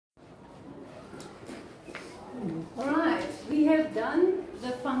Alright, we have done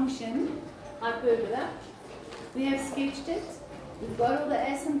the function hyperbola. We have sketched it. We've got all the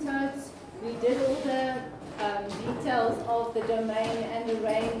asymptotes. We did all the details of the domain and the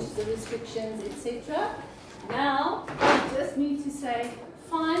range, the restrictions, etc. Now, we just need to say,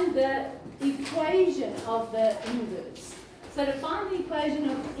 find the equation of the inverse. So to find the equation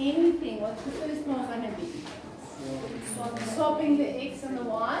of anything, what's the first one going to be? Swapping the x and the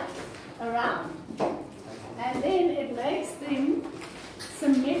y around. And then it makes them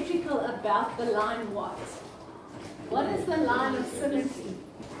symmetrical about the line what? What is the line of symmetry?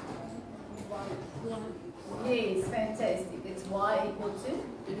 Yes, fantastic. It's y equal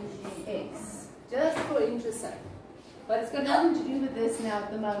to x. Just for interest sake. But it's got nothing to do with this now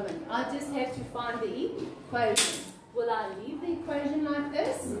at the moment. I just have to find the equation. Will I leave the equation like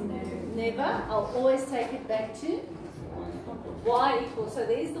this? No. Never. I'll always take it back to y equals. So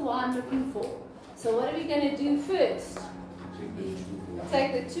there's the y I'm looking for. So what are we going to do first?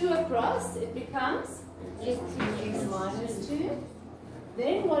 Take the 2 across. It becomes x minus 2.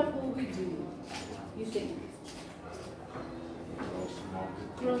 Then what will we do? You think?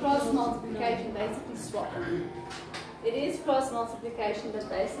 Cross multiplication, basically swapping. It is cross multiplication, but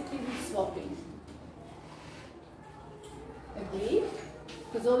basically we're swapping. Agreed?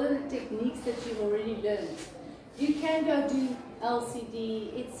 Because all of the techniques that you've already learned. You can go do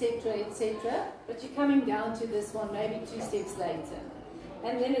LCD, etc., etc., but you're coming down to this one maybe 2 steps later.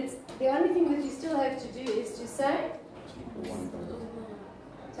 And then it's the only thing that you still have to do is to say,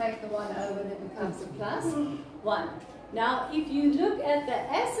 take the 1 over, that becomes a plus 1. Now, if you look at the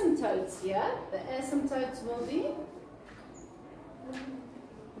asymptotes here, the asymptotes will be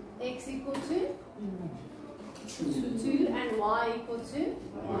x equal to 2 and y equal to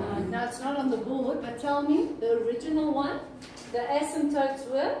 1. Now, it's not on the board, but tell me, the original one, the asymptotes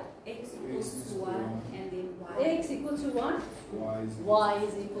were X equals to 1 and then y. X equal to 1, y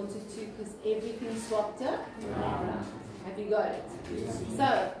is equal to 2 because everything swapped around. Have you got it? Yes.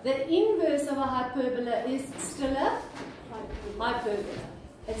 So, the inverse of a hyperbola is still a hyperbola.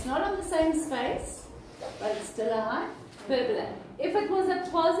 It's not on the same space, but it's still a hyperbola. If it was a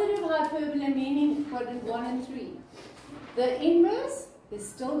positive hyperbola, meaning quadrant 1 and 3, the inverse is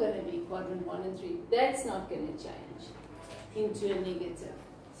still going to be quadrant 1 and 3. That's not going to change into a negative.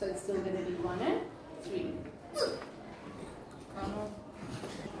 So it's still going to be 1 and 3.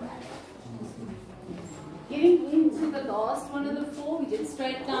 Getting into the last one of the 4, we did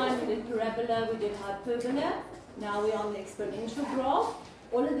straight line, we did parabola, we did hyperbola. Now we're on the exponential graph.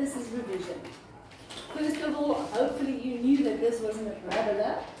 All of this is revision. First of all, hopefully you knew that this wasn't a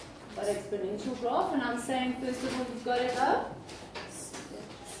parabola, but exponential graph. And I'm saying, first of all, you've got to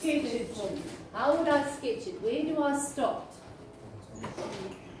sketch it for me. How would I sketch it? Where do I start?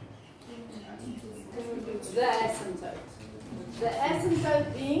 The asymptote. The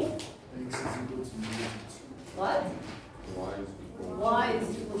asymptote being what? Y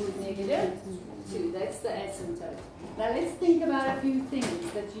is equal to negative 2. That's the asymptote. Now let's think about a few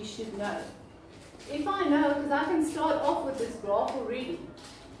things that you should know. If I know, because I can start off with this graph already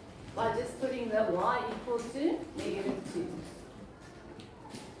by just putting the y equal to negative 2.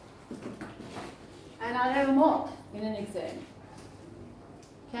 And I'd have a mark in an exam.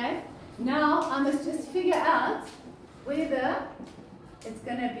 Okay? Now I must just figure out whether it's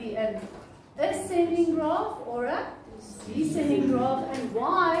going to be an ascending graph or a descending graph, and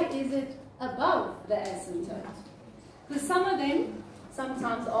why is it above the asymptote? Because some of them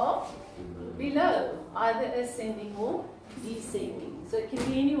sometimes are below, either ascending or descending. So it can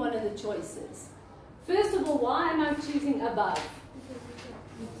be any one of the choices. First of all, why am I choosing above?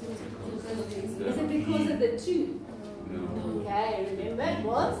 Is it because of the 2? No. Okay, remember it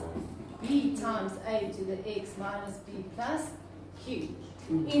was b times a to the x minus b plus q,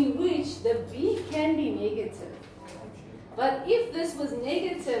 in which the b can be negative. But if this was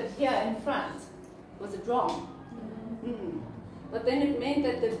negative here in front, was it wrong? But then it meant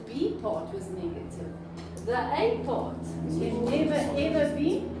that the b part was negative. The a part can never ever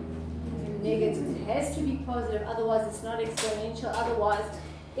be negative. It has to be positive, otherwise it's not exponential. Otherwise,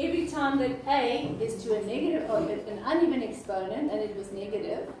 every time that a is to a negative, or an uneven exponent, and it was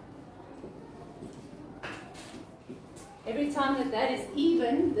negative, every time that that is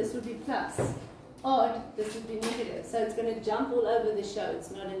even, this would be plus. Odd, this would be negative. So it's going to jump all over the show. It's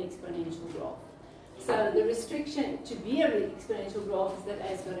not an exponential graph. So the restriction to be an exponential graph is that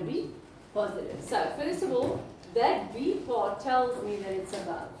a is going to be positive. So first of all, that b part tells me that it's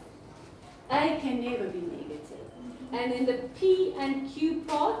above. A can never be negative. And then the p and q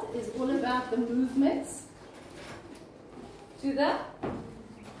part is all about the movements to the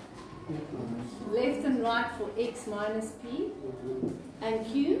left and right for x minus p, and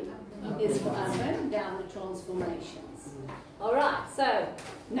q is for up and down the transformations. Alright, so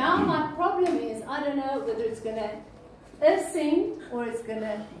now my problem is I don't know whether it's going to ascend or it's going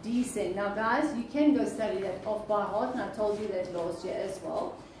to descend. Now guys, you can go study that off by heart, and I told you that last year as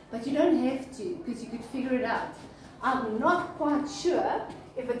well, but you don't have to, because you could figure it out. I'm not quite sure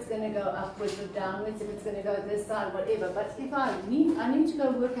if it's going to go upwards or downwards, if it's going to go this side, whatever, but if I need to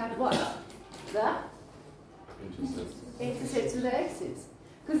go work out what? The intercepts with the axis.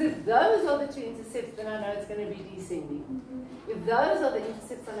 Because if those are the two intercepts, then I know it's going to be descending. If those are the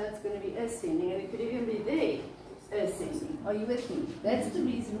intercepts, I know it's going to be ascending, and it could even be there, ascending. Are you with me? That's the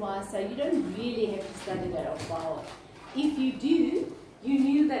reason why I say you don't really have to study that off by heart. If you do, you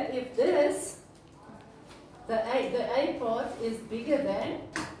knew that if this, the A part is bigger than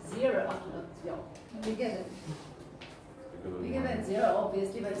 0, bigger than 0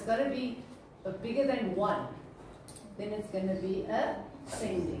 obviously, but it's got to be bigger than 1, then it's going to be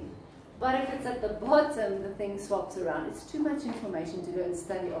ascending. But if it's at the bottom, the thing swaps around. It's too much information to go and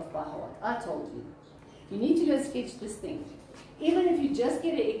study off by heart. I told you. You need to go sketch this thing. Even if you just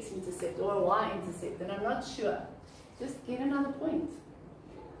get an x-intercept or a y-intercept, and I'm not sure, just get another point.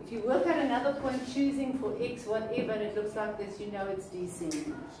 If you work out another point choosing for x whatever and it looks like this, you know it's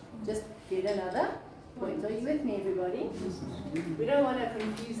descending. Just get another point. Are you with me, everybody? We don't want to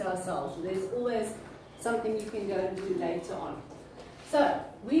confuse ourselves. There's always something you can go and do later on. So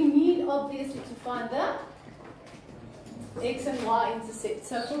we need obviously to find the x and y intercept.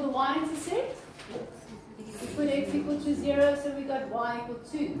 So for the y intercept, we put x equal to 0, so we got y equal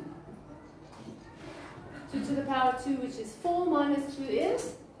to 2 to the power 2, which is 4, minus 2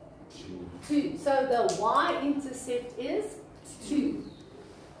 is 2. So the y-intercept is 2.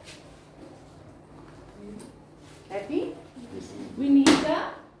 Happy? We need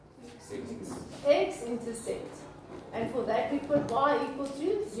the x-intercept. And for that we put y equal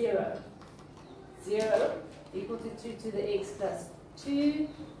to 0. 0 equal to 2 to the x plus 2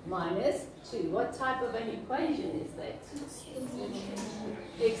 minus 2. What type of an equation is that?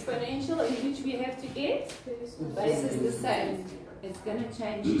 Exponential, in which we have to get base is the same. It's going to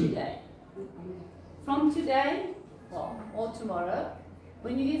change today. From today, or tomorrow,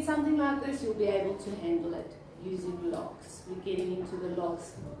 when you get something like this, you'll be able to handle it using logs. We're getting into the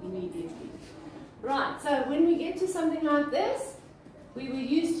logs immediately. Right, so when we get to something like this, we were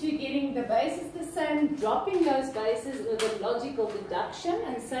used to getting the bases the same, dropping those bases with a logical deduction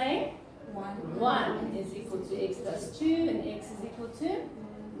and saying 1 is equal to x plus 2 and x is equal to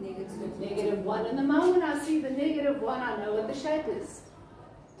negative 1. And the moment I see the negative 1, I know what the shape is.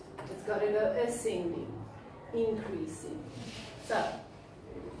 It's got to go ascending, increasing. So,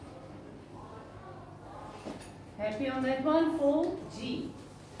 happy on that one for G.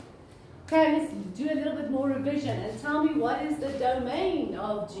 Okay, let's do a little bit more revision and tell me what is the domain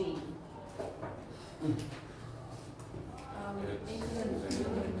of G.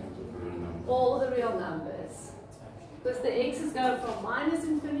 All the real numbers. Because the x's go from minus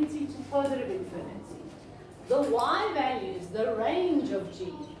infinity to positive infinity. The y values, the range of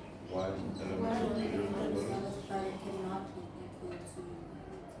G.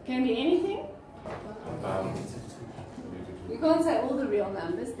 Can be anything? You can't say all the real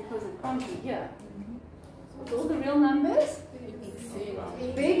numbers because it can't be here. So all the real numbers?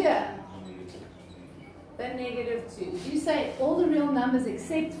 Bigger than negative 2. If you say all the real numbers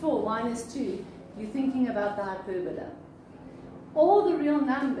except for minus 2, you're thinking about the hyperbola. All the real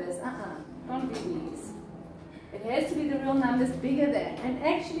numbers, can't be these. It has to be the real numbers bigger than. And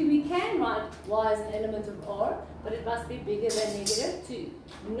actually we can write y as an element of R, but it must be bigger than negative 2.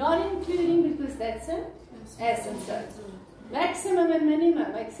 Not including because that's an asymptote. Maximum and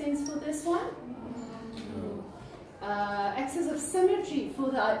minimum, makes sense for this one? Axis of symmetry for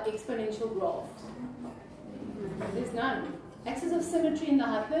the exponential graph. There's none. Axis of symmetry in the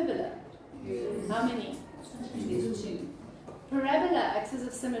hyperbola. How many? There's 2. Parabola, axis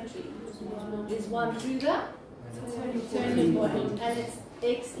of symmetry. There's 1 through the turning point. And it's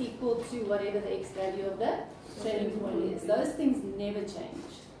x equal to whatever the x value of the turning point is. Those things never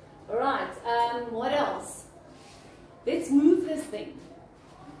change. Alright, what else? Let's move this thing.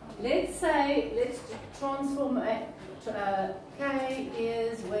 Let's say, let's transform, K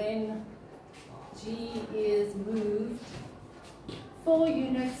is when G is moved 4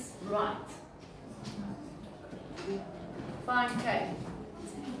 units right. Find K.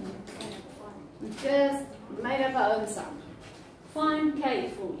 We just made up our own sum. Find K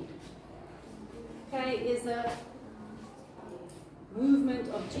for me. K is a movement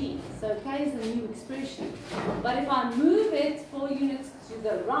of G. So K is a new expression. But if I move it 4 units to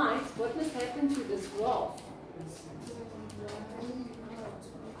the right, what must happen to this graph?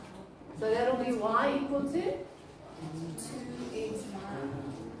 So that'll be y equal to 2x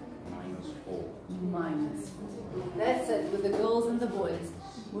minus 4. That's it with the girls and the boys.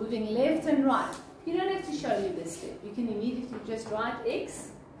 Moving left and right. You don't have to show me this step. You can immediately just write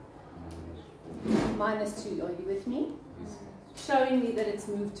x minus 2. Are you with me? Showing me that it's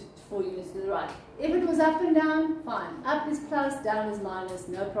moved 4 units to the right. If it was up and down, fine. Up is plus, down is minus,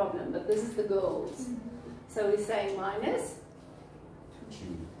 no problem. But this is the girls. So we're saying minus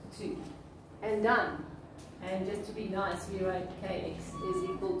 2. And done. And just to be nice, we write kx is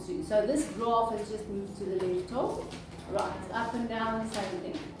equal to. So this graph has just moved to the left or right. Up and down, same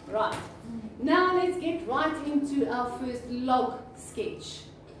thing. Right. Now let's get right into our first log sketch.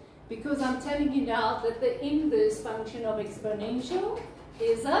 Because I'm telling you now that the inverse function of exponential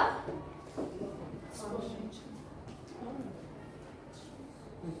is a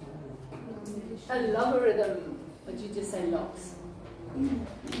logarithm. But you just say logs.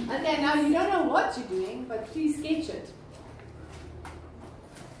 Okay, now you don't know what you're doing, but please sketch it.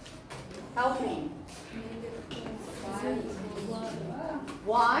 Help me.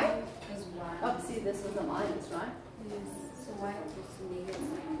 Why? Oh, see, this was a minus, right? So y equals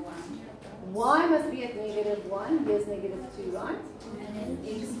 -1. Y must be at -1. Here's -2, right? And then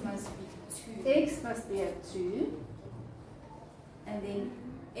x must be 2. X must be at 2. And then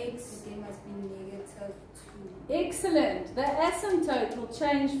x again must be -2. Excellent. The asymptote will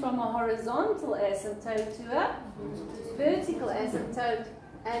change from a horizontal asymptote to a vertical asymptote.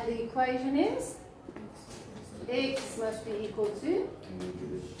 And the equation is x must be equal to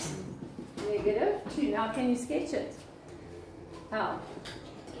 -2. Now can you sketch it? How?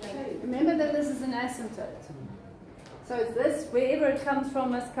 Remember that this is an asymptote. So it's this, wherever it comes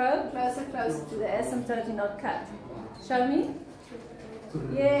from must go closer to the asymptote and not cut. Show me.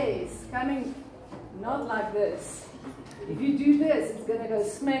 Yes, coming not like this. If you do this, it's going to go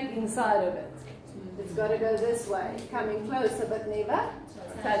smack inside of it. It's got to go this way, coming closer but never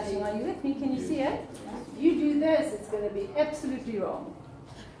touching. Are you with me? Can you see it? If you do this, it's going to be absolutely wrong.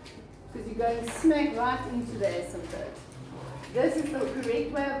 Because you're going smack right into the asymptote. This is the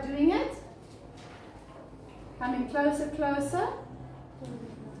correct way of doing it. Coming closer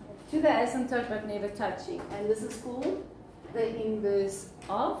to the asymptote but never touching. And this is called the inverse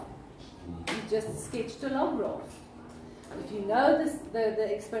of, you just sketched a log graph. If you know this, the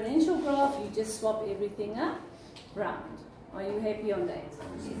exponential graph, you just swap everything around. Are you happy on that?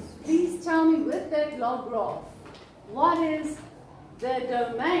 Yes. Please tell me with that log graph, what is the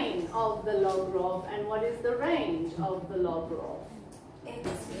domain of the log graph and what is the range of the log graph? X.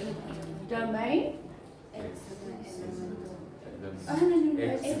 Domain? X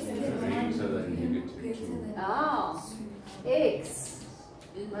X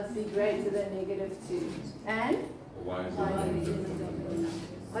must be greater than -2. And? Y is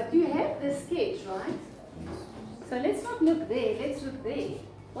But you have the sketch, right? So let's not look there, let's look there.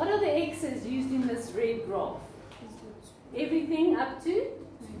 What are the x's used in this red graph? Everything up to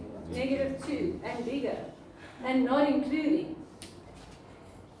 -2 and bigger, and not including.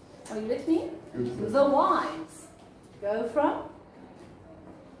 Are you with me? The y's go from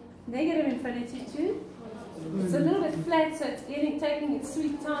 -infinity to, it's a little bit flat, so it's taking its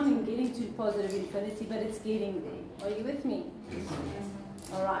sweet time in getting to positive infinity, but it's getting there. Are you with me?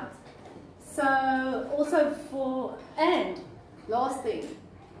 All right. So also and last thing,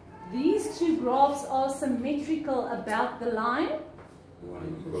 these two graphs are symmetrical about the line.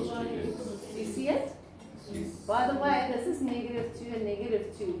 You see it? By the way, this is -2 and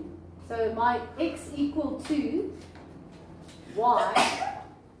 -2. So my x equal to y,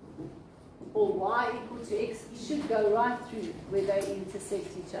 or y equal to x, should go right through where they intersect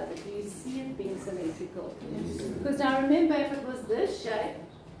each other. Do you see it being symmetrical? Because now remember, if it was this shape,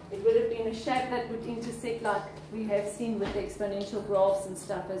 it would have been a shape that would intersect like we have seen with the exponential graphs and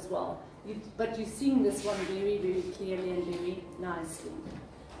stuff as well. But you're seeing this one very, very clearly and very nicely.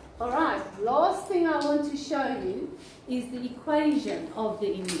 Alright, last thing I want to show you is the equation of the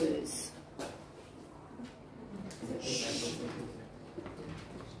inverse.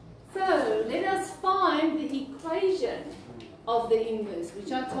 So, let us find the equation of the inverse,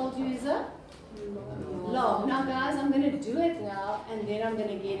 which I told you is a log. Now guys, I'm going to do it now, and then I'm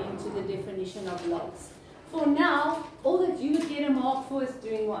going to get into the definition of logs. For now, all that you would get a mark for is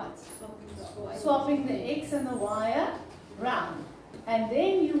doing what? Swapping the x and the y around. And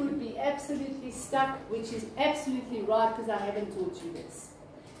then you would be absolutely stuck, which is absolutely right because I haven't taught you this.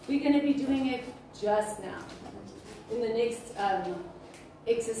 We're going to be doing it just now in the next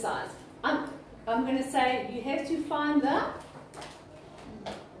exercise. I'm going to say you have to find the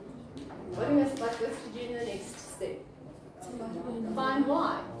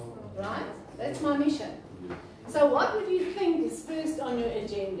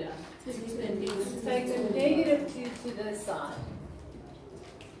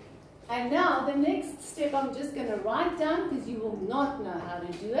And now the next step I'm just going to write down because you will not know how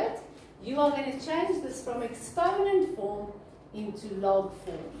to do it. You are going to change this from exponent form into log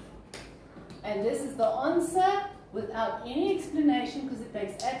form. And this is the answer without any explanation because it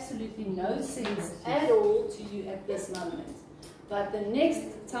makes absolutely no sense at all to you at this moment. But the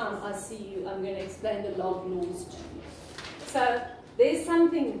next time I see you, I'm going to explain the log laws to you. So there's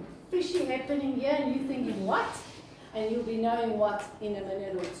something fishy happening here and you're thinking, what? And you'll be knowing what in a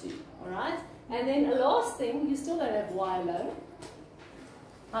minute or two, all right? And then the last thing, you still don't have y low.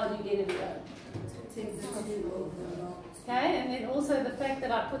 How do you get it low? Okay, and then also the fact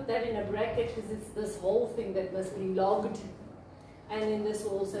that I put that in a bracket because it's this whole thing that must be logged. And then this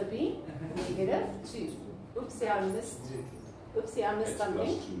will also be negative 2. Oopsie, I missed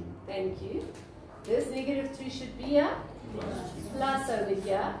something. Thank you. This negative 2 should be a plus over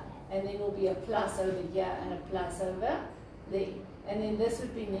here. And then will be a plus over here and a plus over there. And then this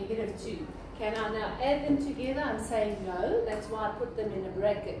would be negative 2. Can I now add them together? I'm saying no. That's why I put them in a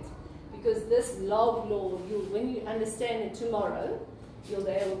bracket. Because this log law, when you understand it tomorrow, you'll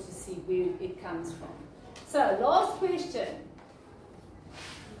be able to see where it comes from. So, last question.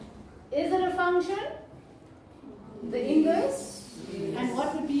 Is it a function? The inverse? And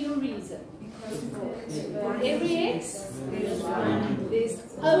what would be your reason? For every x, there's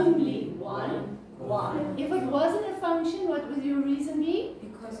only one y. If it wasn't a function, what would your reason be?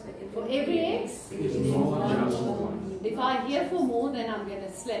 For every x, if I hear for more, then I'm going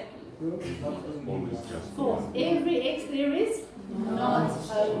to slap you. For every x, there is not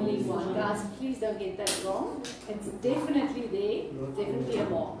only one. Guys, please don't get that wrong. It's definitely there, definitely a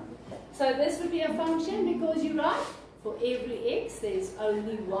mark. So this would be a function because you're right. For every x, there's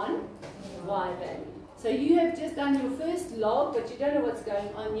only one y value. So you have just done your first log, but you don't know what's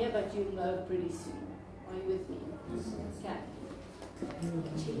going on here, but you'll know pretty soon. Are you with me? Okay.